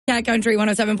Cat Country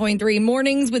 107.3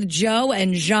 Mornings with Joe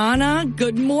and Jahna.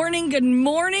 Good morning, good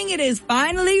morning. It is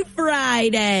finally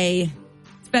Friday.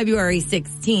 It's February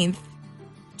 16th,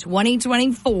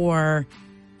 2024.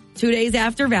 2 days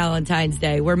after Valentine's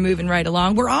Day. We're moving right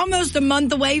along. We're almost a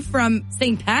month away from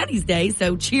St. Patty's Day,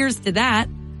 so cheers to that.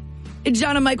 It's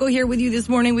Jahna Michael here with you this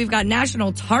morning. We've got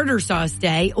National Tartar Sauce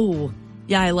Day. Oh,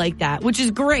 yeah, I like that, which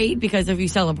is great because if you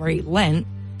celebrate Lent,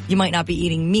 you might not be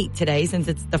eating meat today since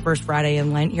it's the first Friday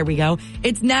in Lent. Here we go.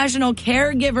 It's National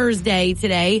Caregivers Day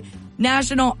today.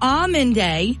 National Almond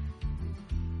Day.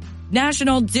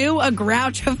 National Do a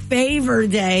Grouch a Favor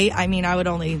Day. I mean, I would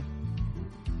only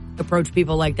approach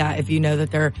people like that if you know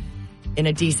that they're in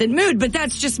a decent mood, but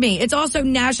that's just me. It's also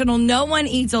National No One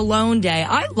Eats Alone Day.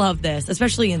 I love this,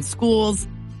 especially in schools.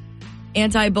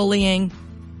 Anti-bullying.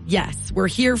 Yes, we're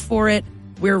here for it.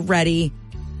 We're ready.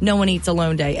 No one eats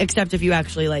alone day, except if you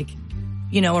actually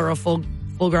are a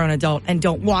full-grown adult and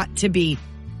don't want to be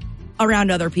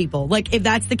around other people. Like, if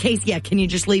that's the case, yeah, can you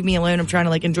just leave me alone? I'm trying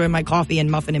to enjoy my coffee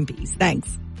and muffin in peace. Thanks.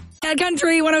 Cat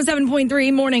Country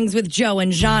 107.3 Mornings with Joe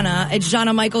and Jahna. It's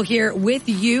Jahna Michael here with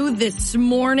you this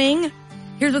morning.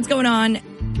 Here's what's going on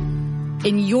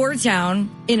in your town,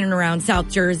 in and around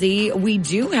South Jersey. We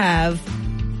do have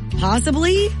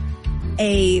possibly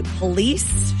a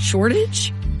police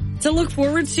shortage to look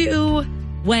forward to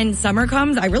when summer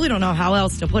comes. I really don't know how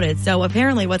else to put it. So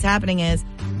apparently what's happening is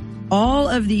all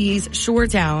of these shore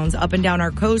towns up and down our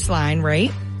coastline,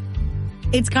 right?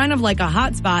 It's kind of like a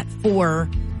hot spot for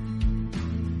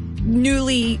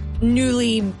newly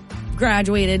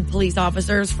graduated police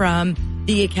officers from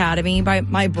the academy.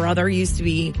 My brother used to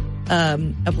be a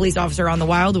police officer on the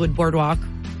Wildwood Boardwalk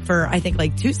for, I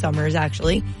think, 2 summers,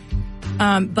 actually.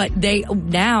 But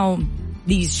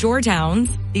these shore towns,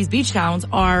 these beach towns,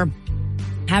 are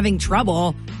having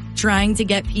trouble trying to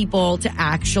get people to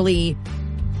actually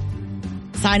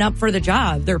sign up for the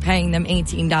job. They're paying them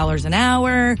 $18 an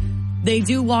hour. They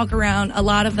do walk around. A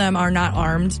lot of them are not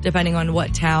armed, depending on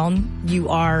what town you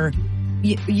are.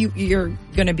 You're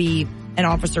going to be an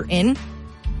officer in.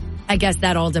 I guess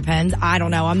that all depends. I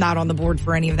don't know. I'm not on the board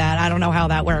for any of that. I don't know how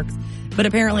that works. But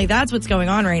apparently that's what's going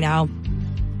on right now.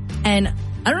 And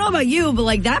I don't know about you,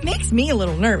 but that makes me a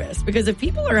little nervous because if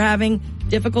people are having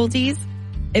difficulties,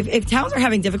 if towns are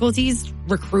having difficulties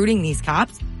recruiting these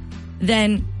cops,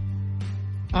 then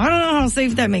I don't know how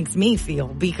safe that makes me feel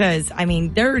because, I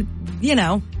mean,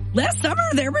 last summer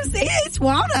it's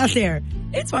wild out there.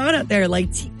 It's wild out there. Not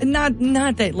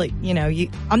that,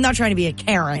 I'm not trying to be a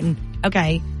Karen,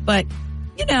 okay? But,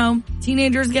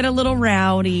 teenagers get a little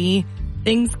rowdy.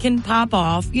 Things can pop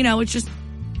off. It's just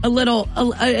a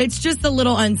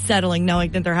little unsettling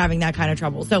knowing that they're having that kind of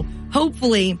trouble. So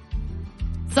hopefully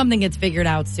something gets figured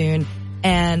out soon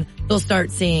and they'll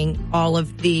start seeing all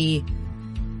of the,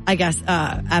 I guess,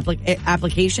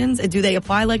 applications. Do they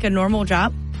apply like a normal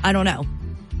job? I don't know.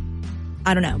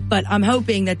 But I'm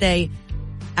hoping that they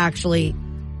actually,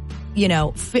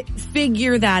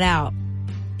 figure that out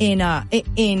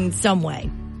in some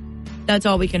way. That's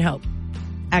all we can hope.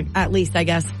 At least, I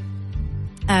guess,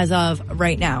 as of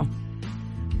right now.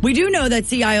 We do know that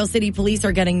Sea Isle City Police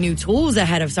are getting new tools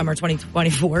ahead of summer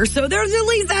 2024, so there's at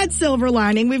least that silver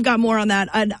lining. We've got more on that,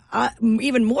 and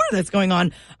even more that's going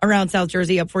on around South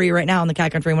Jersey up for you right now on the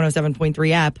Cat Country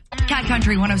 107.3 app. Cat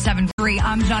Country 107.3,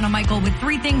 I'm Jahna Michael with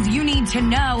 3 things you need to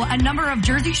know. A number of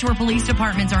Jersey Shore police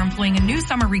departments are employing a new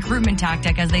summer recruitment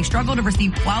tactic as they struggle to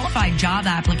receive qualified job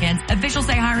applicants. Officials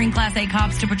say hiring Class A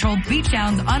cops to patrol beach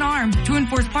towns unarmed to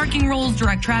enforce parking rules,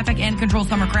 direct traffic, and control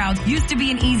summer crowds used to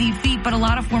be an easy feat, but a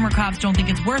lot of former cops don't think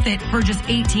it's worth it for just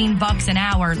 $18 an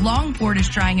hour. Longport is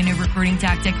trying a new recruiting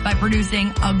tactic by producing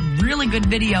a really good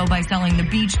video by selling the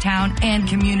beach town and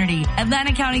community.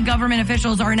 Atlantic County government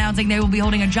officials are announcing they will be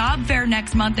holding a job fair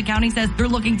next month. The county says they're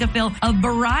looking to fill a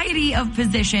variety of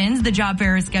positions. The job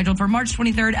fair is scheduled for March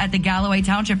 23rd at the Galloway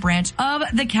Township branch of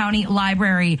the county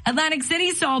library. Atlantic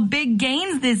City saw big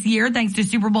gains this year thanks to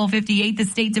Super Bowl 58. The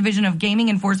State Division of Gaming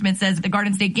Enforcement says the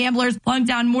Garden State Gamblers plunked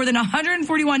down more than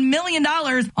 $141 million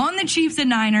on the Chiefs and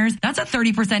Niners. That's a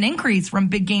 30% increase from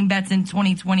big game bets in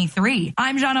 2023.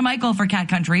 I'm Jahna Michael for Cat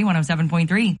Country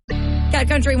 107.3. Cat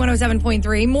Country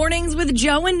 107.3, Mornings with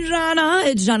Joe and Jahna.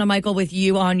 It's Jahna Michael with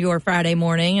you on your Friday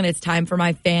morning, and it's time for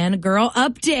my Fangirl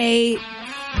Update.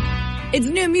 It's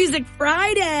New Music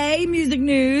Friday, music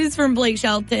news from Blake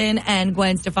Shelton and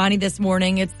Gwen Stefani this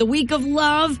morning. It's the week of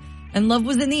love, and love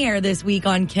was in the air this week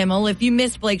on Kimmel. If you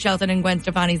missed Blake Shelton and Gwen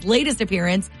Stefani's latest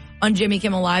appearance on Jimmy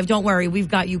Kimmel Live, don't worry, we've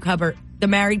got you covered. The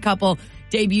married couple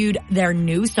debuted their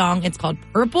new song. It's called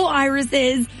Purple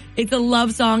Irises. It's a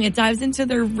love song. It dives into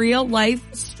their real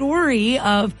life story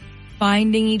of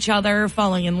finding each other,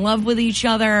 falling in love with each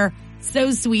other. So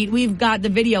sweet. We've got the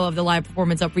video of the live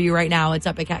performance up for you right now. It's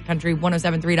up at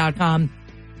catcountry1073.com.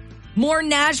 More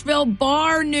Nashville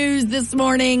bar news this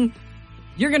morning.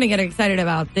 You're going to get excited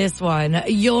about this one.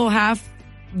 You'll have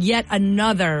yet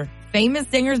another famous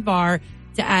singer's bar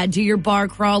to add to your bar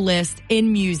crawl list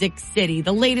in Music City.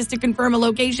 The latest to confirm a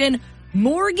location,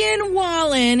 Morgan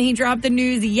Wallen. He dropped the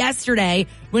news yesterday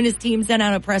when his team sent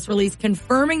out a press release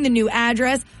confirming the new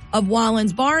address of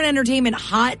Wallen's bar and entertainment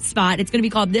hotspot. It's going to be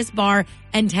called This Bar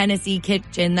and Tennessee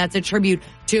Kitchen. That's a tribute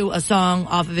to a song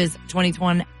off of his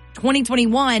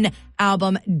 2021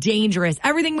 album, Dangerous.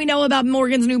 Everything we know about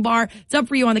Morgan's new bar, it's up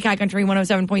for you on the Cat Country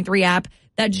 107.3 app.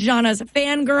 That's Jahna's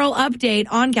fangirl update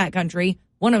on Cat Country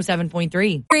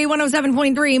 107.3.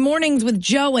 107.3 mornings with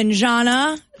Joe and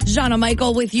Jahna. Jahna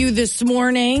Michael with you this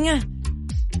morning.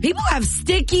 People have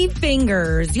sticky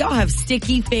fingers. Y'all have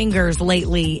sticky fingers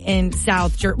lately in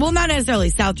South Jersey. Well, not necessarily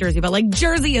South Jersey, but like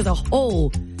Jersey as a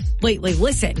whole lately.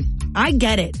 Listen, I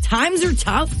get it. Times are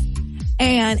tough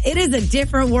and it is a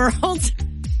different world.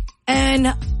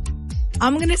 And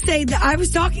I'm going to say that I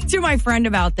was talking to my friend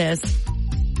about this.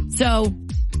 So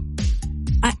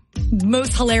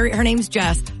most hilarious, her name's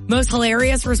Jess, most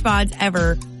hilarious response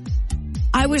ever.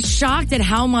 I was shocked at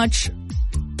how much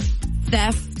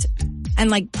theft and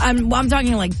like, I'm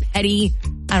talking like petty,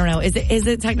 I don't know, is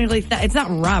it technically theft? It's not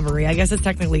robbery. I guess it's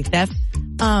technically theft.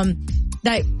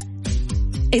 That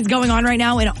is going on right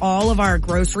now in all of our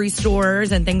grocery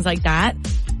stores and things like that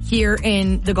here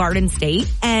in the Garden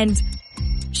State. And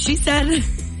she said,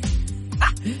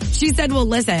 well,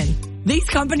 listen, these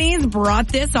companies brought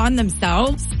this on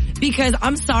themselves because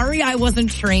I'm sorry I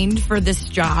wasn't trained for this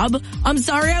job. I'm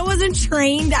sorry I wasn't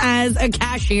trained as a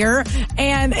cashier.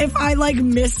 And if I like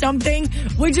miss something,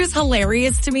 which is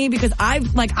hilarious to me because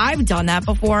I've done that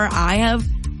before. I have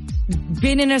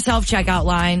been in a self-checkout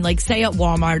line, like say at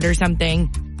Walmart or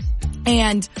something.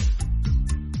 And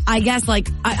I guess like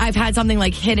I've had something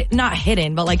like not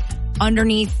hidden, but like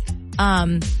underneath,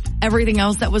 everything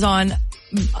else that was on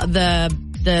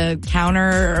the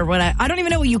counter or what I don't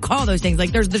even know what you call those things.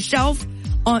 Like there's the shelf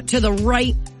to the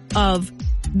right of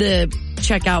the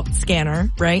checkout scanner,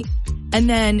 right? And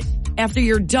then after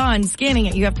you're done scanning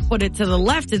it, you have to put it to the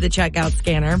left of the checkout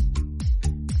scanner.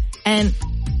 And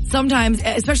sometimes,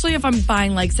 especially if I'm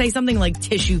buying like, say something like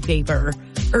tissue paper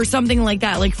or something like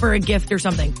that, like for a gift or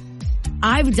something.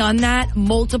 I've done that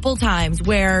multiple times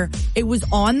where it was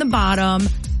on the bottom.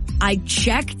 I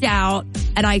checked out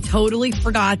and I totally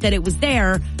forgot that it was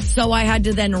there. So I had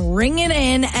to then ring it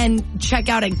in and check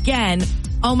out again.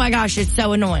 Oh my gosh, it's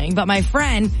so annoying. But my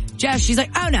friend, Jess, she's like,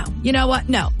 oh no, you know what?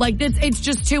 No, like it's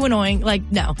just too annoying. Like,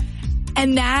 no.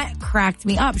 And that cracked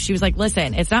me up. She was like,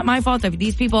 listen, it's not my fault if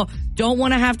these people don't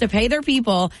want to have to pay their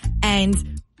people and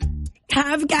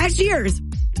have cashiers.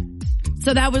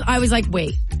 So I was like,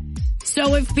 wait.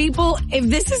 So if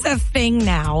this is a thing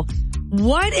now,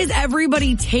 what is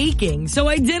everybody taking? So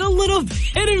I did a little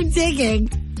bit of digging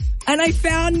and I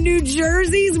found New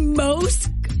Jersey's most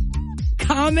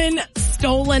common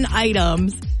stolen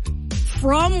items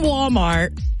from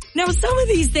Walmart. Now, some of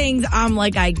these things, I'm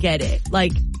like, I get it.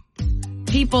 Like,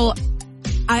 people,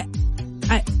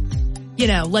 you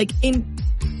know, like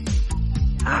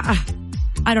I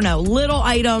don't know, little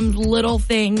items, little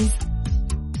things.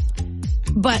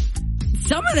 But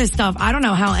some of this stuff, I don't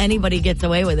know how anybody gets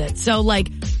away with it. So, like,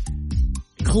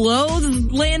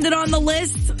 clothes landed on the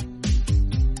list.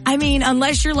 I mean,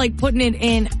 unless you're, like, putting it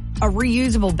in a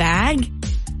reusable bag,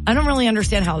 I don't really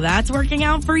understand how that's working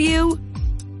out for you.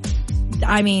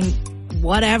 I mean,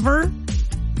 whatever.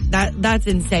 That's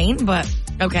insane, but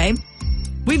okay.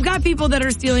 We've got people that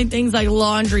are stealing things like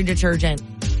laundry detergent,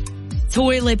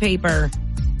 toilet paper,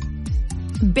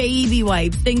 baby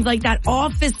wipes, things like that.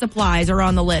 Office supplies are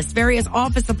on the list. Various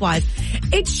office supplies.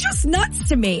 It's just nuts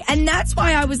to me. And that's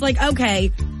why I was like,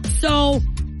 okay, so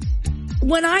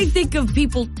when I think of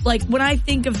people, like when I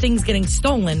think of things getting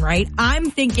stolen, right?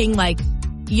 I'm thinking like,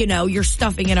 you know, you're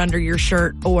stuffing it under your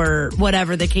shirt or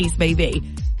whatever the case may be.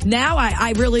 Now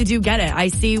I really do get it. I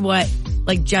see what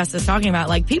like Jess is talking about.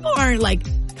 Like people aren't like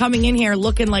coming in here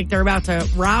looking like they're about to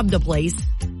rob the place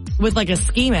with like a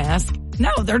ski mask. No,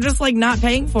 they're just like not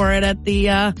paying for it at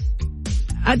the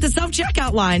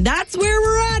self-checkout line. That's where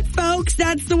we're at, folks.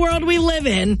 That's the world we live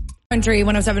in. Country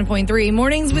 107.3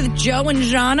 mornings with Joe and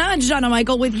Jahna. Jahna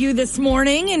Michael with you this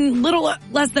morning. In little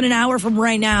less than an hour from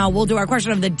right now, we'll do our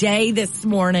question of the day this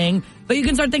morning. But you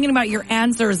can start thinking about your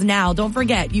answers now. Don't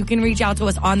forget, you can reach out to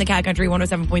us on the Cat Country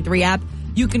 107.3 app.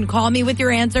 You can call me with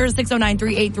your answers,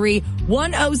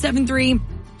 609-383-1073.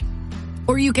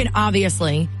 Or you can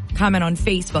obviously comment on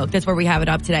Facebook. That's where we have it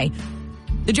up today.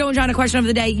 The Joe and Jahna question of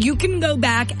the day. You can go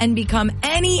back and become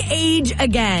any age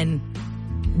again.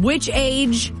 Which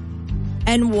age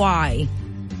and why?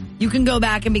 You can go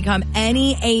back and become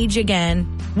any age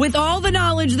again with all the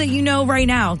knowledge that you know right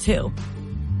now, too.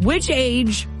 Which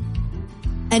age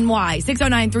and why?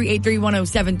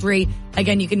 609-383-1073.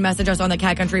 Again, you can message us on the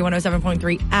Cat Country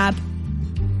 107.3 app.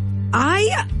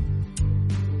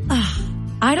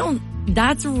 I don't,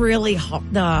 that's really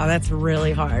hard. That's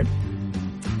really hard.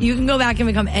 You can go back and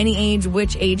become any age.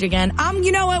 Which age again?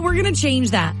 You know what? We're going to change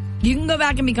that. You can go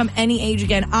back and become any age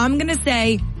again. I'm going to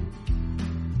say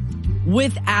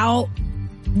without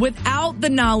the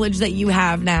knowledge that you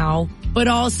have now, but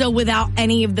also without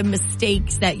any of the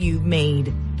mistakes that you've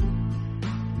made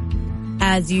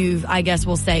as you've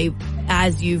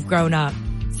grown up.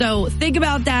 So think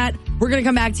about that. We're going to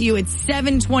come back to you at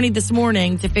 7:20 this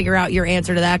morning to figure out your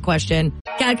answer to that question.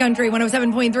 Cat Country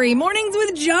 107.3 Mornings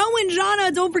with Joe and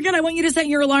Jahna. Don't forget, I want you to set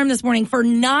your alarm this morning for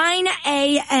 9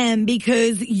 a.m.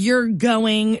 because you're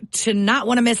going to not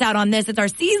want to miss out on this. It's our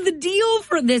Seize the Deal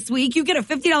for this week. You get a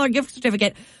 $50 gift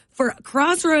certificate for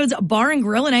Crossroads Bar and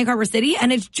Grill in Egg Harbor City,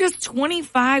 and it's just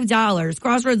 $25.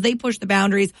 Crossroads, they push the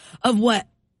boundaries of what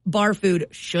bar food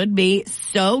should be.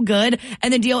 So good.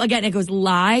 And the deal, again, it goes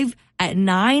live at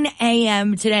 9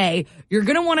 a.m. today. You're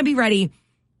going to want to be ready.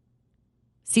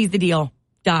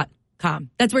 SeizeTheDeal.com.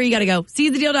 That's where you got to go.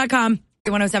 SeizeTheDeal.com.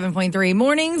 107.3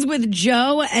 Mornings with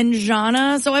Joe and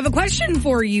Jahna. So I have a question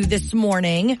for you this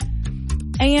morning.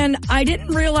 And I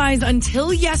didn't realize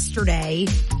until yesterday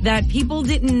that people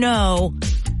didn't know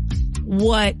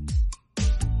what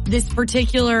this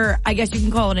particular, I guess you can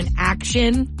call it an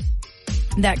action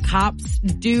that cops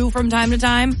do from time to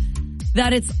time,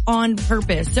 that it's on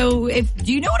purpose. So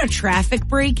do you know what a traffic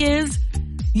break is?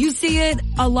 You see it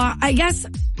a lot. I guess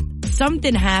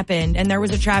something happened and there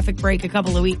was a traffic break a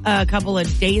couple of weeks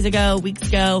ago,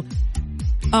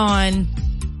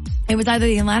 it was either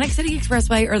the Atlantic City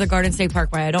Expressway or the Garden State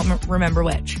Parkway. I don't remember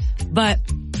which. But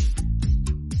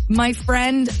my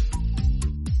friend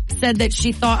said that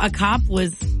she thought a cop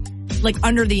was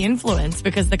under the influence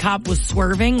because the cop was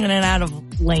swerving in and out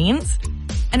of lanes.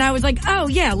 And I was like, oh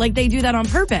yeah, they do that on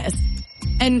purpose.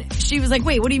 And she was like,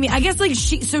 wait, what do you mean? I guess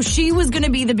she was going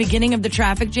to be the beginning of the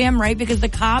traffic jam, right? Because the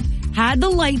cop had the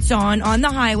lights on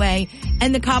the highway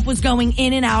and the cop was going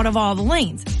in and out of all the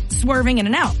lanes, swerving in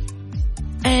and out.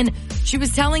 And she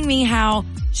was telling me how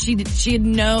she'd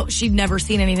never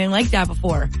seen anything like that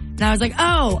before. And I was like,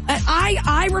 oh,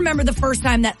 I remember the first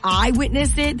time that I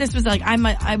witnessed it. This was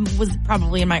I was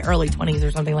probably in my early 20s or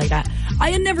something like that.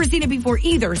 I had never seen it before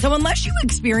either. So unless you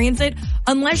experience it,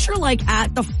 unless you're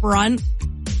at the front,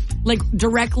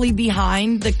 directly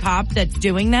behind the cop that's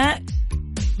doing that,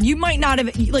 you might not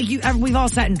have, we've all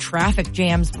sat in traffic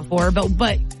jams before,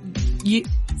 but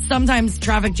sometimes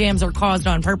traffic jams are caused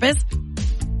on purpose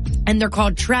and they're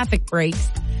called traffic breaks.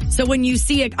 So when you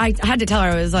see it, I had to tell her,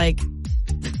 I was like,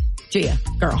 Gia,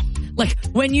 girl,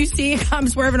 when you see a cop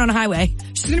swerving on a highway,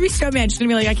 she's going to be so mad. She's going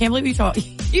to be like, I can't believe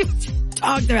you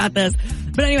talked about this.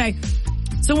 But anyway,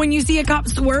 so when you see a cop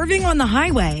swerving on the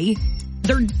highway,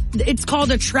 it's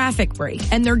called a traffic break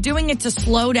and they're doing it to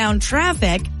slow down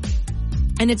traffic.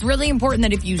 And it's really important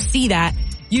that if you see that,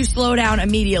 you slow down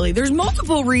immediately. There's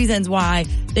multiple reasons why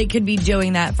they could be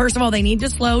doing that. First of all, they need to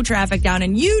slow traffic down.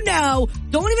 And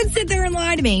don't even sit there and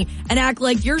lie to me and act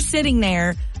like you're sitting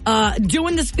there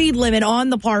doing the speed limit on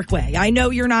the parkway. I know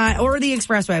you're not, or the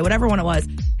expressway, whatever one it was.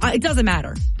 It doesn't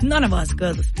matter. None of us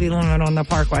go the speed limit on the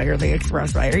parkway or the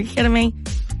expressway. Are you kidding me?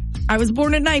 I was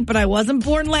born at night, but I wasn't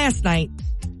born last night.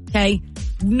 Okay?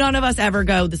 None of us ever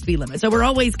go the speed limit. So we're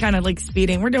always kind of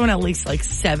speeding. We're doing at least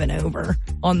 7 over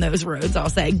on those roads, I'll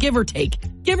say. Give or take.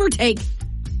 Give or take.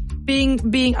 I'm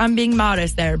being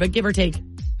modest there, but give or take.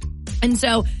 And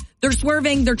so they're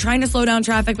swerving. They're trying to slow down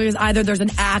traffic because either there's an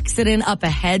accident up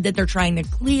ahead that they're trying to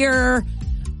clear.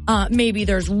 Maybe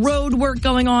there's road work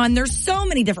going on. There's so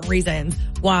many different reasons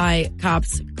why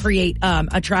cops create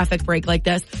a traffic break like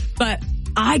this. But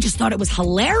I just thought it was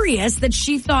hilarious that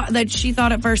she thought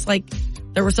at first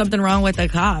there was something wrong with the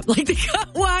cop.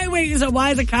 Why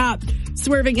is a cop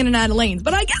swerving in and out of lanes?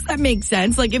 But I guess that makes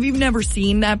sense. If you've never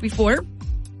seen that before,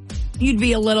 you'd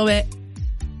be a little bit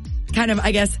kind of,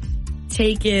 I guess,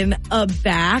 taken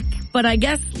aback. But I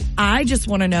guess I just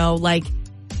want to know,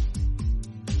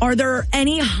 are there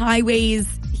any highways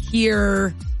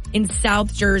here in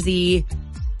South Jersey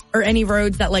or any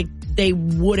roads that they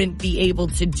wouldn't be able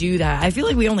to do that? I feel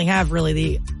like we only have really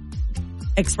the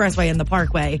expressway and the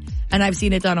parkway, and I've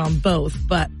seen it done on both.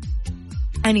 But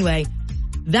anyway,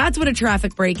 that's what a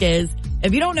traffic break is.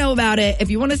 If you don't know about it, if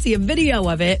you want to see a video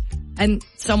of it, and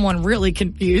someone really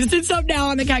confused. It's up now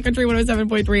on the Cat Country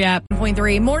 107.3 app.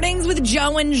 107.3 Mornings with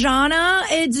Joe and Jahna.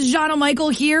 It's Jahna Michael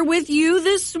here with you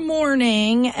this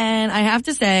morning. And I have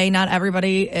to say, not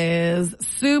everybody is a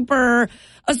super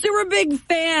big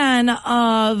fan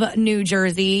of New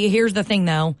Jersey. Here's the thing,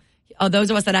 though.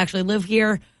 Those of us that actually live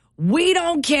here, we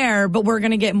don't care, but we're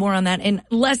going to get more on that in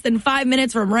less than 5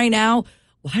 minutes from right now.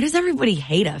 Why does everybody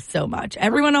hate us so much?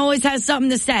 Everyone always has something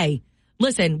to say.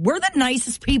 Listen, we're the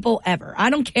nicest people ever. I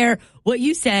don't care what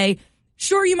you say.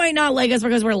 Sure, you might not like us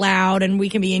because we're loud and we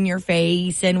can be in your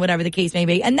face and whatever the case may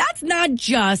be. And that's not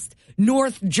just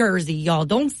North Jersey, y'all.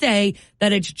 Don't say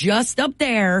that it's just up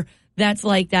there that's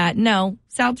like that. No,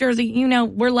 South Jersey,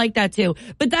 we're like that too.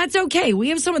 But that's okay. We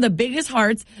have some of the biggest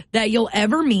hearts that you'll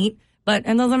ever meet. But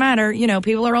it doesn't matter.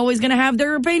 People are always going to have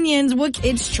their opinions.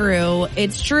 It's true.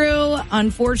 It's true.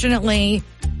 Unfortunately,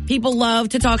 people love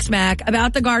to talk smack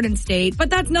about the Garden State, but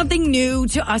that's nothing new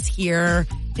to us here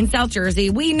in South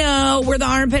Jersey. We know we're the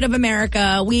armpit of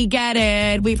America. We get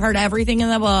it. We've heard everything in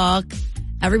the book.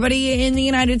 Everybody in the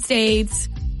United States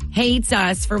hates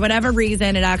us for whatever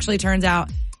reason. It actually turns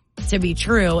out to be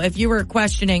true. If you were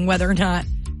questioning whether or not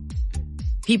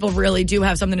people really do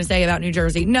have something to say about New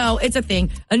Jersey, no, it's a thing.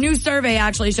 A new survey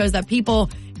actually shows that people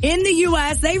in the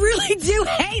U.S., they really do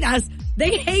hate us.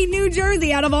 They hate New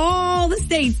Jersey out of all the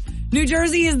states. New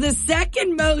Jersey is the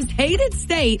second most hated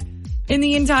state in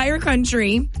the entire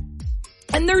country.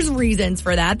 And there's reasons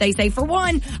for that. They say, for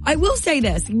one, I will say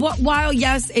this. While,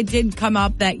 yes, it did come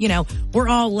up that, we're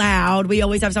all loud. We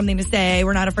always have something to say.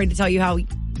 We're not afraid to tell you how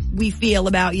we feel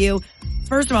about you.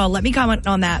 First of all, let me comment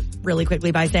on that really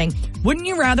quickly by saying, wouldn't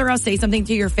you rather us say something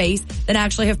to your face than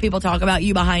actually have people talk about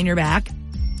you behind your back?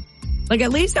 Like,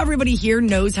 at least everybody here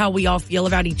knows how we all feel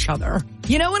about each other.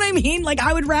 You know what I mean? Like,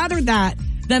 I would rather that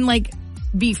than,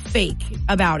 be fake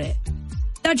about it.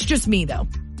 That's just me, though.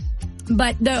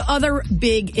 But the other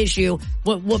big issue,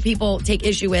 what people take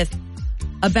issue with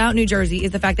about New Jersey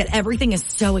is the fact that everything is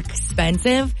so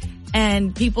expensive.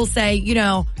 And people say,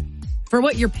 for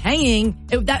what you're paying,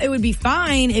 it would be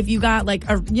fine if you got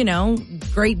a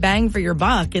great bang for your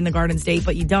buck in the Garden State,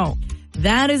 but you don't.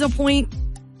 That is a point,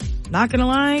 not gonna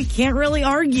lie, can't really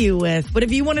argue with. But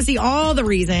if you want to see all the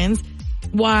reasons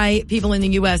why people in the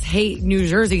U.S. hate New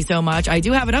Jersey so much, I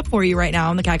do have it up for you right now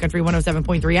on the Cat Country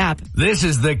 107.3 app. This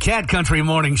is the Cat Country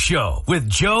Morning Show with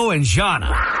Joe and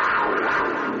Jahna.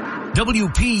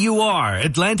 WPUR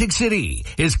Atlantic City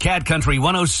is Cat Country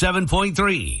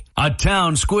 107.3, a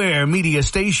town square media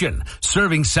station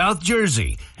serving South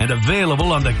Jersey and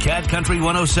available on the Cat Country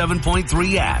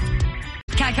 107.3 app.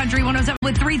 Cat Country 107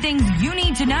 with 3 things you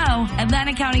need to know.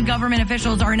 Atlanta County government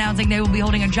officials are announcing they will be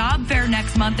holding a job fair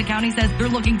next month. The county says they're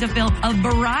looking to fill a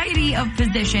variety of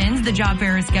positions. The job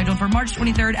fair is scheduled for March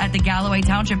 23rd at the Galloway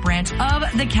Township branch of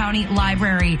the county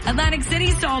library. Atlantic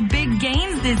City saw big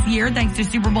gains this year thanks to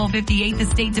Super Bowl 58. The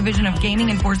State Division of Gaming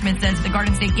Enforcement says the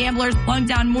Garden State Gamblers lunked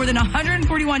down more than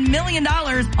 $141 million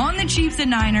on the Chiefs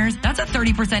and Niners. That's a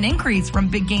 30% increase from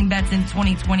big game bets in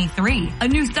 2023. A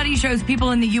new study shows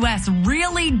people in the U.S.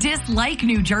 really dislike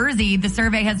New Jersey. The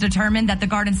survey has determined that the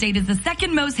Garden State is the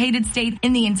second most hated state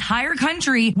in the entire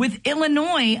country, with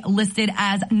Illinois listed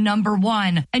as number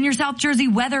 1. And your South Jersey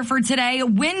weather for today,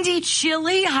 windy,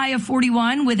 chilly, high of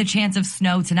 41 with a chance of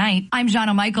snow tonight. I'm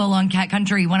Jahna Michael on Cat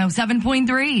Country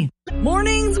 107.3.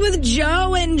 Mornings with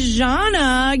Joe and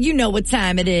Jahna. You know what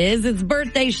time it is. It's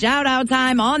birthday shout out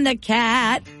time on the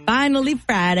Cat. Finally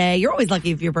Friday. You're always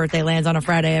lucky if your birthday lands on a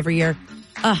Friday every year.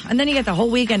 And then you get the whole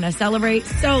weekend to celebrate.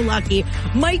 So lucky.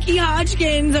 Mikey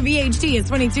Hodgkins of EHT is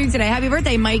 22 today. Happy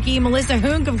birthday, Mikey. Melissa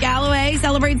Hunk of Galloway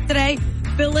celebrates today.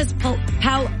 Phyllis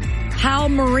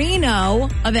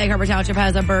Palmerino of Egg Harbor Township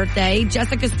has a birthday.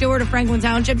 Jessica Stewart of Franklin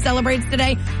Township celebrates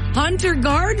today. Hunter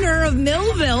Gardner of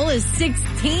Millville is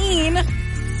 16.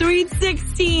 Sweet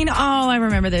 16. Oh, I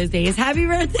remember those days. Happy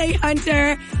birthday,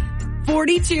 Hunter.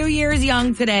 42 years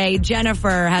young today.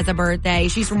 Jennifer has a birthday.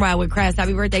 She's from Wildwood Crest.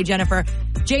 Happy birthday, Jennifer.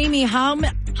 Jamie oh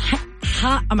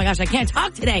my gosh, I can't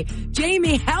talk today.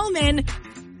 Jamie Hellman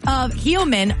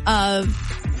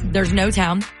of There's No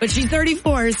Town, but she's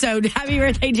 34, so happy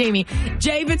birthday, Jamie.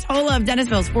 Jay Vitola of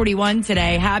Dennisville is 41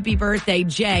 today. Happy birthday,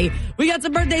 Jay. We got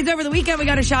some birthdays over the weekend. We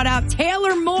got to shout out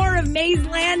Taylor Moore of Mays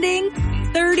Landing,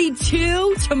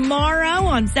 32 tomorrow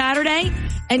on Saturday.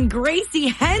 And Gracie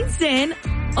Henson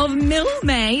of Mill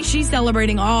May. She's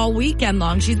celebrating all weekend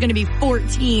long. She's going to be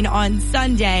 14 on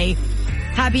Sunday.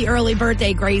 Happy early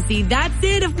birthday, Gracie. That's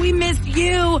it. If we missed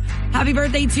you, happy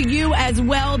birthday to you as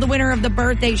well. The winner of the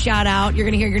birthday shout out. You're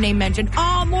going to hear your name mentioned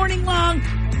all morning long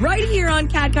right here on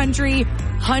Cat Country.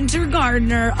 Hunter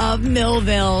Gardner of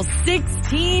Millville,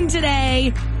 16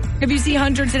 today. If you see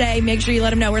Hunter today, make sure you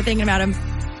let him know we're thinking about him.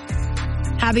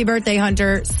 Happy birthday,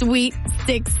 Hunter. Sweet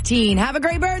 16. Have a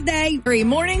great birthday. 3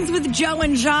 mornings with Joe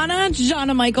and Jahna.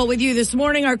 Jahna Michael with you this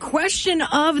morning. Our question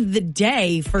of the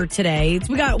day for today.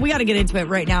 We got to get into it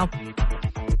right now.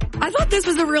 I thought this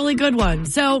was a really good one.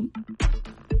 So,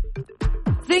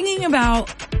 thinking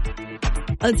about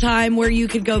a time where you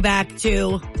could go back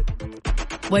to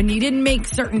when you didn't make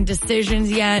certain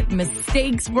decisions yet,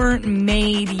 mistakes weren't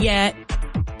made yet.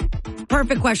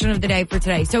 Perfect question of the day for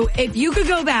today. So if you could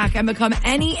go back and become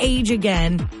any age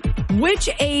again, which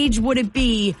age would it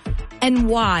be and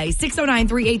why?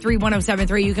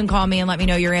 609-383-1073. You can call me and let me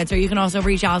know your answer. You can also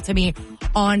reach out to me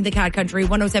on the Cat Country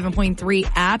 107.3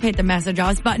 app. Hit the message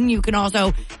us button. You can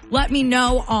also let me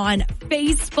know on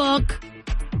Facebook.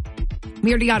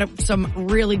 We already got some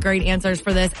really great answers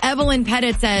for this. Evelyn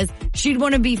Pettit says she'd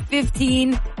want to be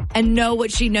 15 and know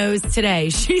what she knows today.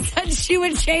 She said she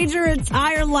would change her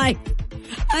entire life.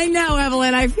 I know,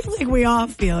 Evelyn. I feel like we all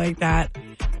feel like that.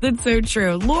 That's so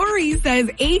true. Lori says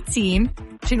 18.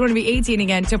 She'd want to be 18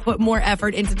 again to put more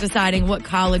effort into deciding what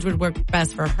college would work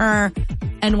best for her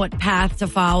and what path to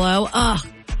follow.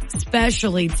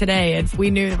 Especially today if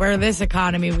we knew where this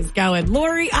economy was going.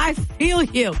 Lori, I feel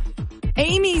you.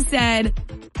 Amy said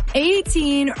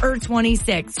 18 or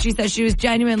 26. She says she was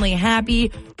genuinely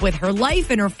happy with her life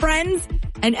and her friends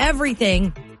and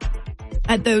everything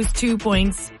at those 2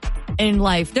 points in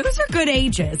life. Those are good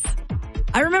ages.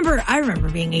 I remember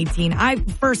being 18.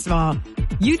 First of all,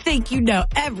 you think you know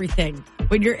everything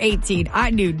when you're 18. I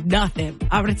knew nothing.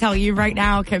 I'm going to tell you right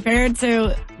now compared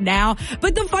to now.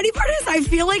 But the funny part is I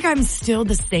feel like I'm still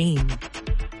the same.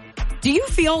 Do you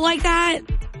feel like that?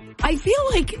 I feel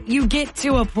like you get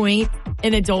to a point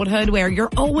in adulthood where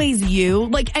you're always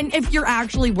you. And if you're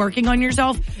actually working on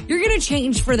yourself, you're going to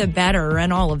change for the better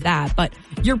and all of that. But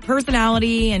your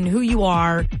personality and who you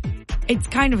are, it's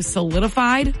kind of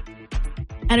solidified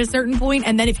at a certain point.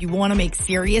 And then if you want to make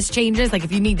serious changes, like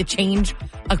if you need to change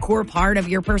a core part of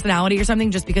your personality or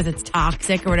something just because it's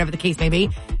toxic or whatever the case may be,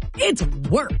 it's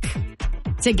work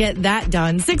to get that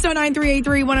done.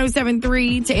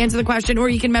 609-383-1073 to answer the question, or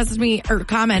you can message me or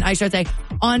comment, I should say,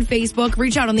 on Facebook.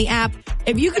 Reach out on the app.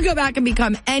 If you could go back and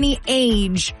become any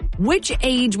age, which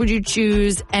age would you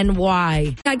choose and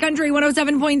why? Cat Country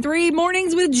 107.3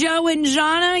 mornings with Joe and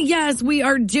Jahna. Yes, we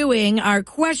are doing our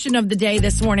question of the day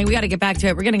this morning. We got to get back to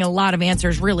it. We're getting a lot of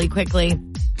answers really quickly.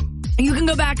 You can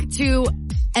go back to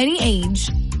any age.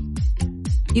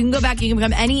 You can go back. You can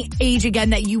become any age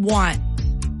again that you want.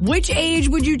 Which age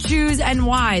would you choose and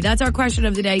why? That's our question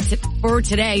of the day for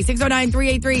today.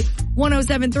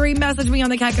 609-383-1073. Message me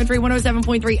on the Cat Country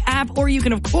 107.3 app, or you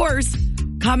can, of course,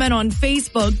 comment on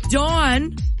Facebook.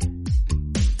 Dawn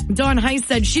Heiss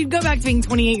said she'd go back to being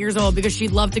 28 years old because she'd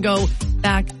love to go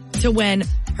back to when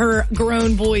her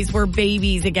grown boys were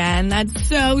babies again. That's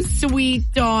so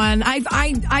sweet, Dawn.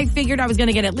 I figured I was going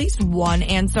to get at least one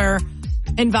answer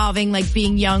involving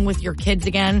being young with your kids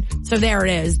again. So there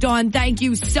it is. Dawn, thank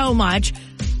you so much.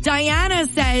 Diana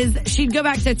says she'd go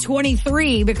back to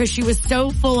 23 because she was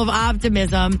so full of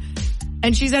optimism.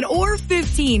 And she said, or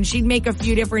 15, she'd make a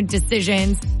few different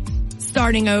decisions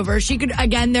starting over. She could,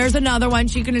 again, there's another one.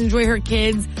 She could enjoy her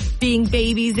kids being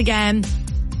babies again.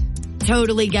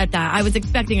 Totally get that. I was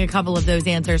expecting a couple of those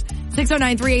answers.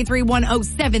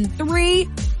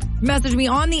 609-383-1073. Message me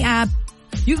on the app.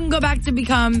 You can go back to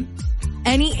become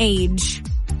any age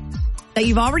that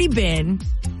you've already been.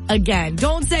 Again,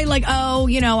 don't say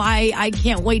I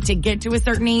can't wait to get to a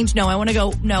certain age. No, I want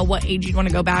to know what age you want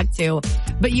to go back to.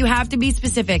 But you have to be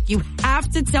specific. You have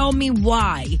to tell me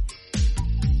why.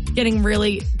 Getting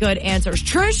really good answers.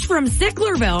 Trish from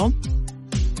Sicklerville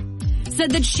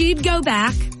said that she'd go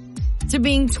back to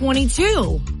being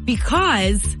 22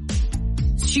 because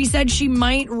she said she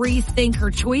might rethink her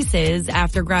choices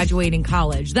after graduating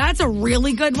college. That's a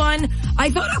really good one. I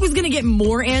thought I was going to get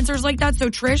more answers like that. So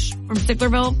Trish from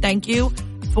Sicklerville, thank you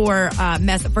for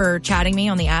chatting me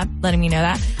on the app, letting me know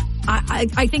that.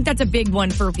 I think that's a big one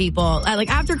for people.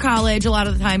 After college, a lot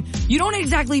of the time, you don't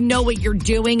exactly know what you're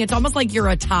doing. It's almost like you're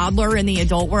a toddler in the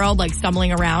adult world,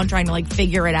 stumbling around, trying to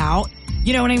figure it out.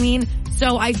 You know what I mean?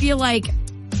 So I feel like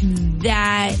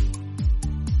that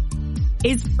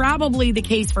is probably the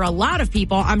case for a lot of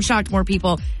people. I'm shocked more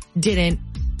people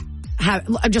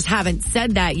haven't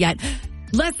said that yet.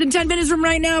 Less than 10 minutes from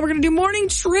right now, we're going to do morning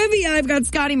trivia. I've got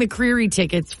Scotty McCreery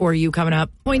tickets for you coming up.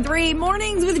 0.3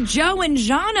 mornings with Joe and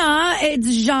Jahna. It's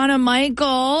Jahna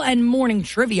Michael, and morning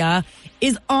trivia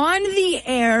is on the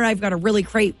air. I've got a really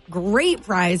great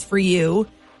prize for you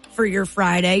for your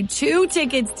Friday. 2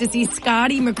 tickets to see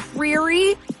Scotty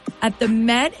McCreery at the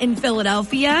Met in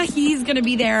Philadelphia. He's going to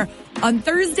be there on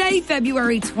Thursday,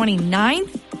 February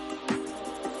 29th.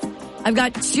 I've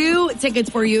got 2 tickets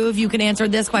for you if you can answer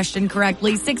this question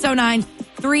correctly.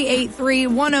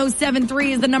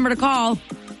 609-383-1073 is the number to call.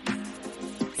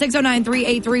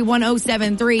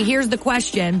 609-383-1073. Here's the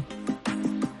question.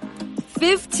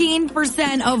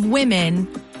 15% of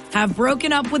women have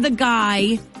broken up with a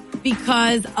guy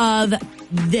because of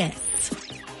this.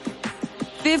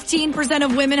 15%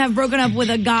 of women have broken up with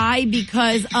a guy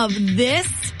because of this.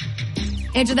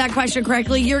 Answer that question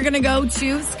correctly. You're going to go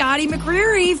to Scotty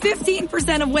McCreery.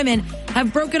 15% of women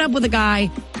have broken up with a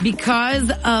guy because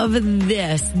of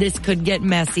this. This could get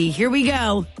messy. Here we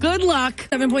go. Good luck.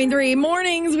 7.3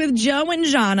 Mornings with Joe and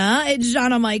Jahna. It's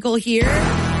Jahna Michael here.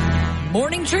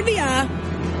 Morning Trivia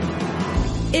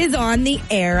is on the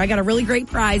air. I got a really great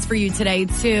prize for you today,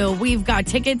 too. We've got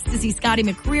tickets to see Scotty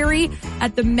McCreery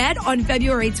at the Met on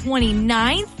February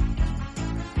 29th.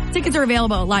 Tickets are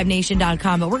available at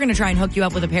livenation.com, but we're going to try and hook you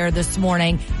up with a pair this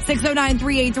morning.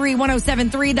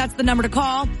 609-383-1073. That's the number to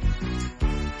call.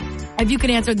 If you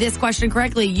can answer this question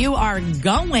correctly, you are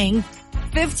going.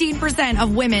 15%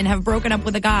 of women have broken up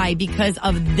with a guy because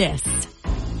of this.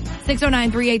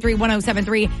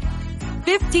 609-383-1073.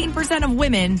 15% of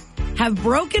women have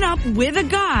broken up with a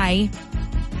guy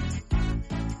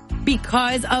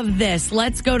because of this.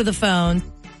 Let's go to the phone.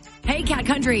 Hey, Cat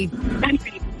Country.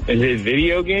 Is it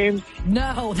video games?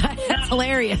 No, that's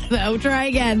hilarious, though. Try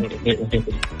again.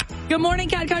 Good morning,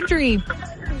 Cat Country.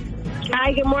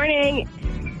 Hi, good morning. Do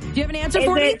you have an answer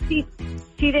for me?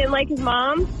 She didn't like his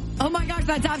mom? Oh, my gosh,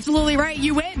 that's absolutely right.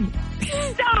 You win.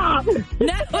 Stop!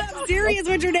 No, I'm serious.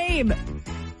 What's your name?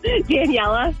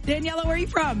 Daniela. Daniela, where are you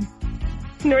from?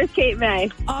 North Cape May.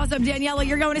 Awesome, Daniela.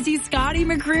 You're going to see Scotty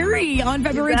McCreery on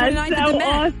February 29th That's at the so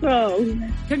Met.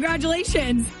 awesome.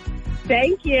 Congratulations.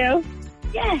 Thank you.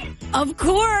 Yes. Of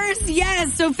course,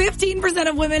 yes. So 15%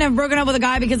 of women have broken up with a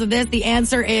guy because of this. The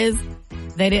answer is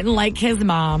they didn't like his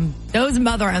mom. Those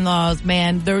mother-in-laws,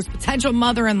 man, those potential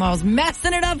mother-in-laws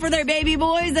messing it up for their baby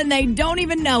boys and they don't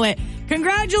even know it.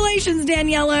 Congratulations,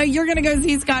 Daniela. You're going to go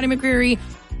see Scotty McCreery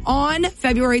on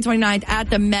February 29th at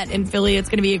the Met in Philly. It's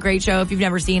going to be a great show. If you've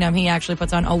never seen him, he actually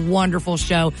puts on a wonderful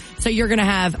show. So you're going to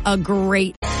have a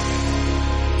great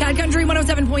Cat Country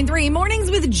 107.3 Mornings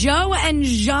with Joe and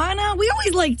Jahna. We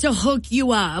always like to hook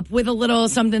you up with a little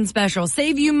something special.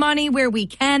 Save you money where we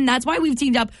can. That's why we've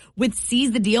teamed up with Seize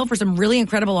the Deal for some really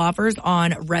incredible offers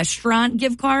on restaurant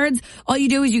gift cards. All you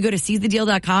do is you go to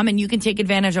seizethedeal.com and you can take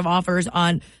advantage of offers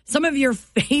on some of your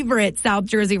favorite South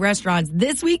Jersey restaurants.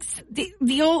 This week's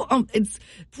deal, it's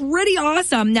pretty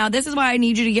awesome. Now, this is why I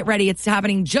need you to get ready. It's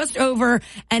happening just over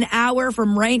an hour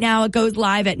from right now. It goes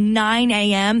live at 9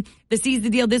 a.m. The Seize the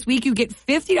Deal this week, you get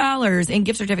 $50 in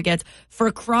gift certificates for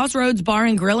Crossroads Bar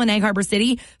and Grill in Egg Harbor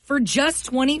City for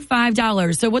just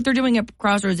 $25. So what they're doing at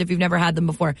Crossroads, if you've never had them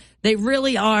before, they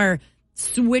really are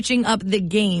switching up the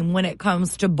game when it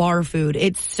comes to bar food.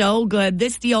 It's so good.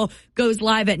 This deal goes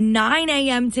live at 9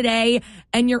 a.m. today,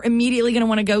 and you're immediately going to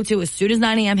want to go to as soon as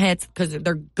 9 a.m. hits because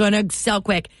they're going to sell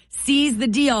quick. Seize the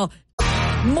Deal.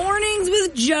 Mornings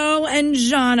with Joe and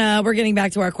Jahna. We're getting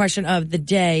back to our question of the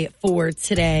day for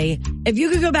today. If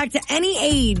you could go back to any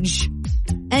age,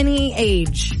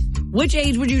 which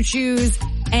age would you choose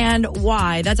and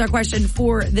why? That's our question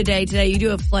for the day today. You do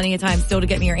have plenty of time still to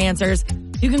get me your answers.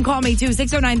 You can call me too,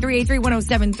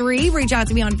 609-383-1073. Reach out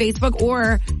to me on Facebook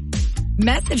or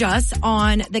message us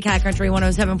on the Cat Country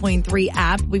 107.3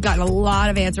 app. We've gotten a lot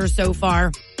of answers so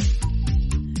far.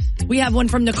 We have one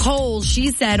from Nicole.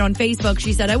 She said on Facebook,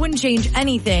 she said, I wouldn't change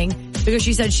anything because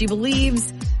she said she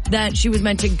believes that she was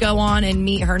meant to go on and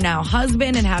meet her now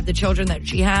husband and have the children that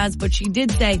she has. But she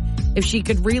did say if she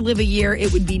could relive a year,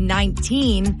 it would be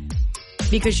 19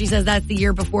 because she says that's the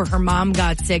year before her mom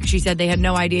got sick. She said they had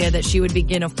no idea that she would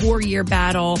begin a 4-year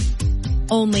battle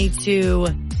only to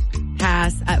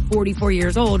pass at 44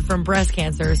 years old from breast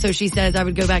cancer. So she says I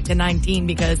would go back to 19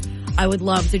 because I would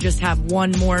love to just have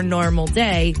one more normal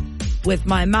day with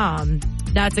my mom.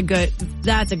 That's a good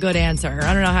answer.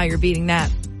 I don't know how you're beating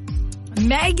that.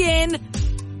 Megan,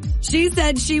 she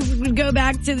said she would go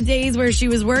back to the days where she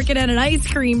was working at an ice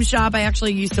cream shop. I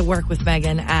actually used to work with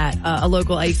Megan at a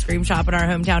local ice cream shop in our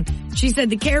hometown. She said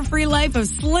the carefree life of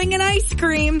slinging ice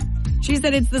cream. She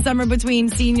said it's the summer between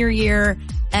senior year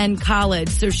and college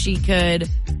so she could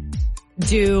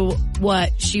do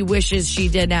what she wishes she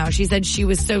did now. She said she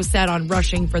was so set on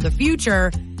rushing for the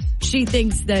future. She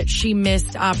thinks that she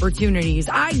missed opportunities.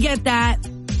 I get that.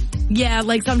 Yeah,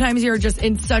 like sometimes you're just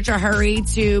in such a hurry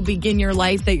to begin your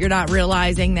life that you're not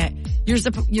realizing that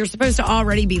you're supposed to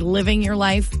already be living your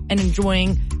life and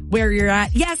enjoying where you're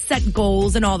at. Yes, set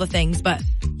goals and all the things, but,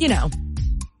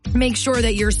 make sure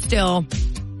that you're still,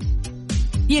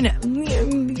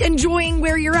 enjoying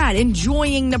where you're at,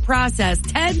 enjoying the process.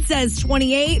 Ted says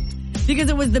 28 because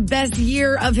it was the best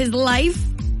year of his life.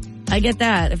 I get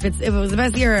that. If it was the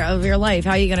best year of your life,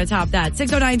 how are you going to top that?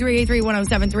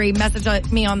 609-383-1073.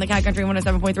 Message me on the Cat Country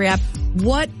 107.3 app.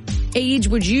 What age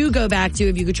would you go back to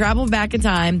if you could travel back in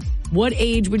time? What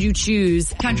age would you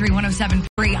choose? Country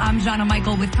 107.3. I'm Jahna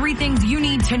Michael with 3 things you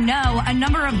need to know. A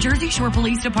number of Jersey Shore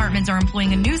police departments are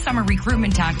employing a new summer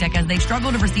recruitment tactic as they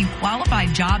struggle to receive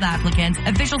qualified job applicants.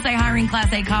 Officials say hiring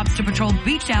Class A cops to patrol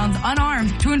beach towns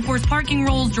unarmed to enforce parking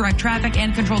rules, direct traffic,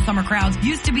 and control summer crowds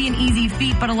used to be an easy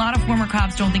feat, but a lot of former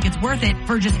cops don't think it's worth it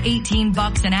for just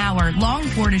 $18 an hour.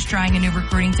 Longport is trying a new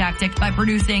recruiting tactic by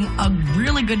producing a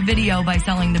really good video by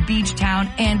selling the beach, town,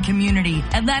 and community.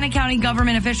 Atlantic County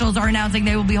government officials are announcing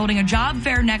they will be holding a job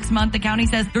fair next month. The county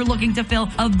says they're looking to fill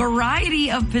a variety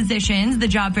of positions. The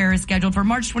job fair is scheduled for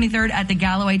March 23rd at the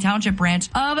Galloway Township branch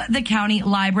of the county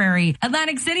library.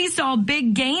 Atlantic City saw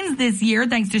big gains this year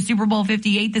thanks to Super Bowl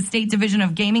 58. The state division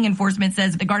of gaming enforcement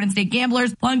says the Garden State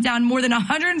Gamblers plunked down more than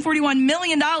 $141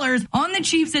 million on the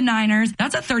Chiefs and Niners.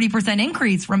 That's a 30%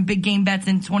 increase from big game bets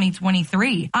in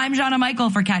 2023. I'm Jahna Michael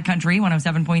for Cat Country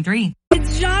 107.3.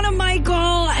 It's Jahna Michael,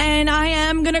 and I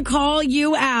am going to call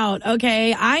you out,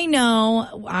 okay? I know.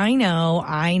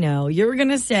 You're going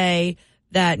to say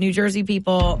that New Jersey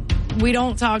people, we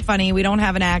don't talk funny, we don't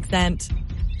have an accent.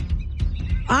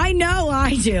 I know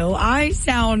I do. I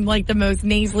sound like the most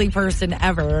nasally person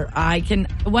ever.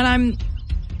 When I'm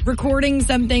recording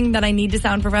something that I need to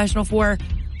sound professional for,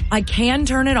 I can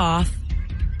turn it off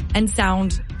and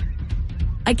sound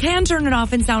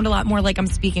a lot more like I'm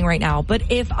speaking right now.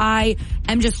 But if I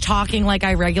am just talking like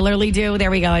I regularly do,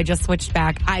 there we go, I just switched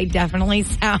back. I definitely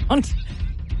sound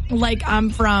like I'm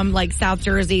from like South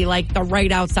Jersey, like the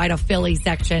right outside of Philly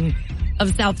section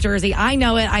of South Jersey. I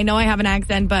know it. I know I have an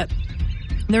accent, but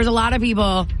there's a lot of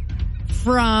people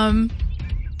from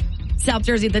South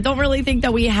Jersey that don't really think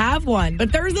that we have one.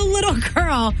 But there's a little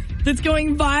girl that's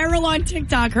going viral on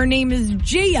TikTok. Her name is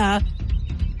Gia,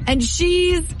 and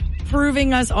she's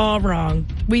proving us all wrong.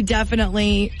 We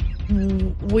definitely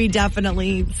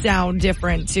sound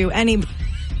different to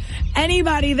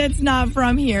anybody that's not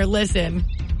from here. Listen.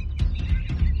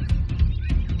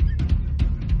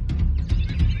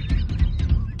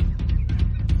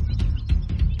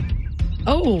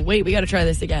 Oh, wait, we got to try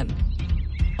this again.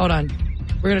 Hold on.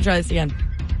 We're going to try this again.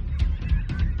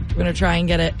 We're going to try and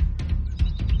get it.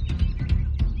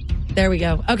 There we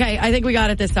go. Okay, I think we got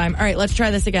it this time. All right, let's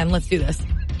try this again. Let's do this.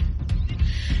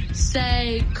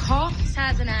 Say cough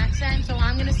has an accent, so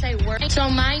I'm going to say words. So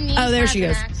my niece has an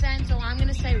accent, so I'm going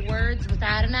to say words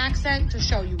without an accent to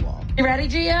show you all. You ready,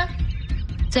 Gia?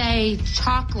 Say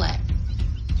chocolate.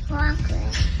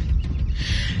 Chocolate.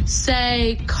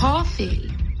 Say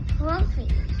coffee. Coffee.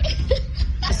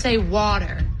 Say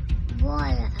water.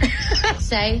 Water.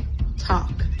 Say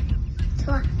talk.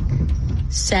 Talk.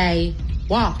 Say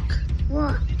walk.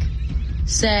 Walk.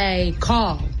 Say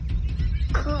call.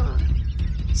 Call.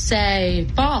 Say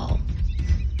fall.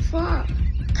 Fall.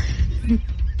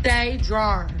 Say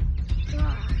drawer.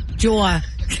 Jaw.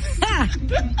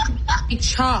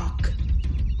 Chalk.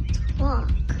 Talk.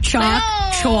 Chalk.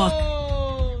 Chalk.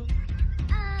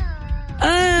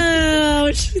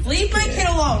 Oh, leave my kid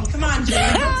alone. Come on, Jay.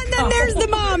 And then there's the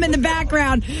mom in the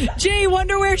background. Jay,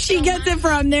 wonder where she gets it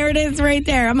from. There it is right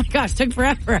there. Oh my gosh, took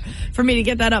forever for me to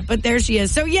get that up, but there she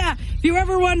is. So yeah, if you're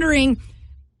ever wondering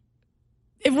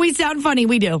if we sound funny,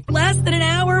 we do. Less than an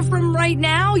hour from right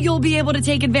now, you'll be able to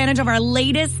take advantage of our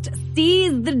latest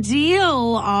Seize the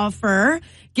Deal offer.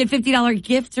 Get $50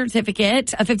 gift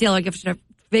certificate, a $50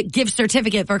 gift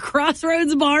certificate for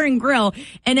Crossroads Bar and Grill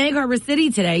in Egg Harbor City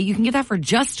today. You can get that for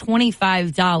just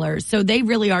 $25. So they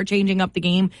really are changing up the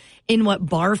game in what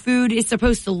bar food is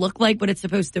supposed to look like, what it's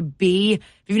supposed to be. If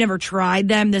you've never tried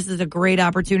them, this is a great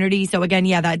opportunity. So again,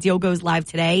 yeah, that deal goes live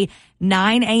today,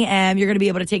 9 a.m. You're going to be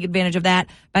able to take advantage of that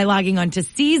by logging on to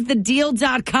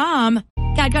seizethedeal.com.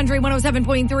 Cat Country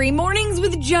 107.3 mornings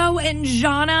with Joe and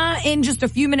Jahna. In just a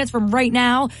few minutes from right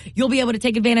now, you'll be able to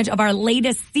take advantage of our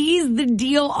latest Seize the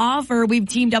Deal offer. We've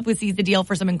teamed up with Seize the Deal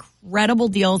for some incredible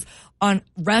deals on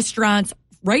restaurants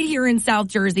right here in South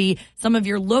Jersey. Some of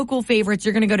your local favorites.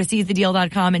 You're going to go to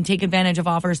seizethedeal.com and take advantage of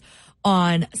offers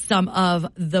on some of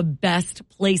the best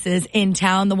places in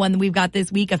town. The one that we've got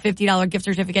this week, a $50 gift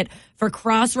certificate for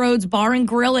Crossroads Bar and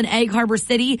Grill in Egg Harbor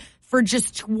City for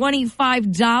just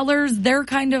 $25. They're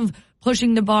kind of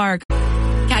pushing the bar.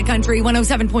 Cat Country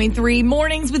 107.3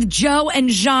 mornings with Joe and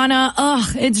Jahna.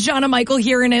 It's Jahna Michael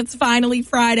here, and it's finally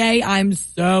Friday. I'm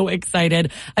so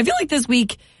excited. I feel like this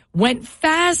week went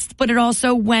fast, but it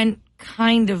also went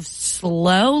kind of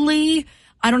slowly.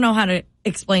 I don't know how to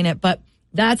explain it, but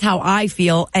that's how I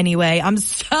feel anyway. I'm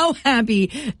so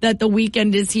happy that the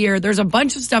weekend is here. There's a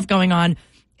bunch of stuff going on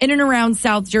in and around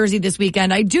South Jersey this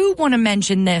weekend. I do want to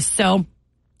mention this. So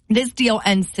this deal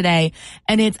ends today,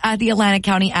 and it's at the Atlantic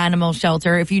County Animal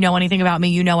Shelter. If you know anything about me,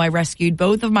 you know I rescued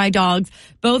both of my dogs,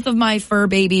 both of my fur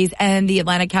babies, and the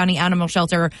Atlantic County Animal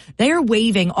Shelter. They are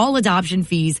waiving all adoption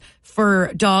fees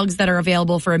for dogs that are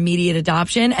available for immediate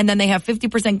adoption, and then they have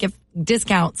 50% gift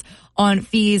discounts on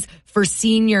fees for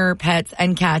senior pets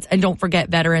and cats. And don't forget,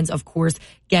 veterans, of course,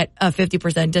 get a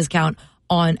 50% discount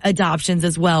on adoptions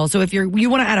as well. So if you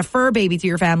want to add a fur baby to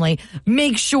your family,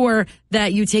 make sure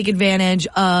that you take advantage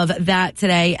of that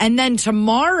today. And then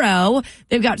tomorrow,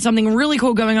 they've got something really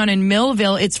cool going on in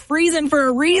Millville. It's freezing for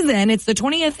a reason. It's the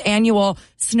 20th annual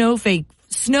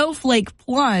Snowflake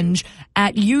Plunge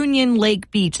at Union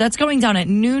Lake Beach. That's going down at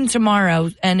noon tomorrow,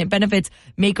 and it benefits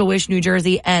Make-A-Wish New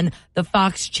Jersey and the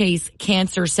Fox Chase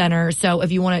Cancer Center. So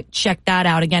if you want to check that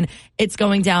out, again, it's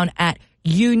going down at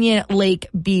Union Lake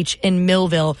Beach in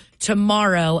Millville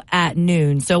tomorrow at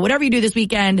noon. So whatever you do this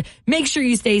weekend, make sure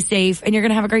you stay safe, and you're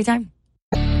going to have a great time.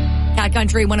 Cat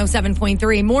Country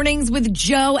 107.3 mornings with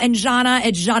Joe and Jahna.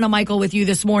 It's Jahna Michael with you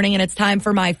this morning, and it's time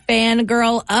for my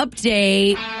fangirl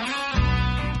update.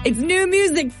 It's New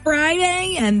Music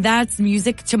Friday, and that's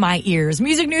music to my ears.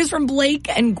 Music news from Blake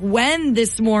and Gwen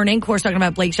this morning. Of course, talking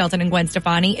about Blake Shelton and Gwen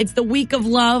Stefani. It's the week of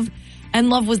love. And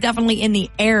love was definitely in the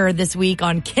air this week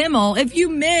on Kimmel. If you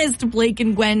missed Blake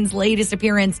and Gwen's latest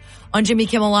appearance on Jimmy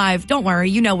Kimmel Live, don't worry,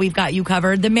 you know we've got you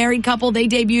covered. The married couple, they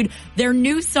debuted their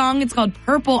new song. It's called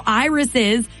Purple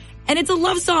Irises, and it's a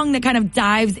love song that kind of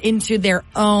dives into their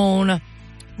own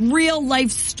real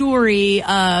life story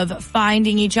of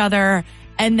finding each other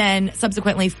and then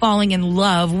subsequently falling in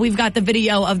love. We've got the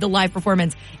video of the live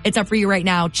performance. It's up for you right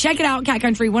now. Check it out,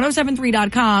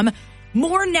 catcountry1073.com.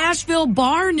 More Nashville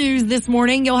bar news this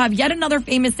morning. You'll have yet another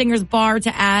famous singer's bar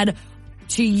to add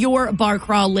to your bar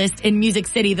crawl list in Music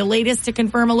City. The latest to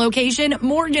confirm a location,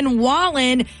 Morgan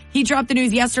Wallen. He dropped the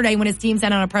news yesterday when his team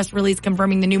sent out a press release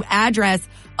confirming the new address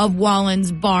of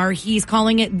Wallen's bar. He's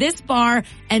calling it This Bar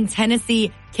and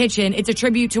Tennessee Kitchen. It's a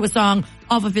tribute to a song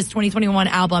off of his 2021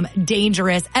 album,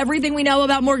 Dangerous. Everything we know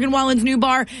about Morgan Wallen's new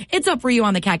bar, it's up for you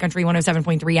on the Cat Country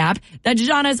 107.3 app. That's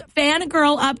Jahna's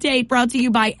Fangirl Update, brought to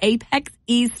you by Apex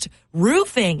East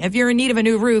Roofing. If you're in need of a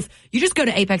new roof, you just go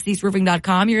to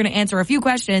apexeastroofing.com. You're going to answer a few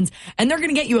questions, and they're going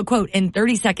to get you a quote in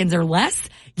 30 seconds or less.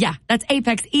 Yeah, that's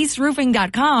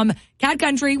apexeastroofing.com. Cat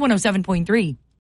Country 107.3.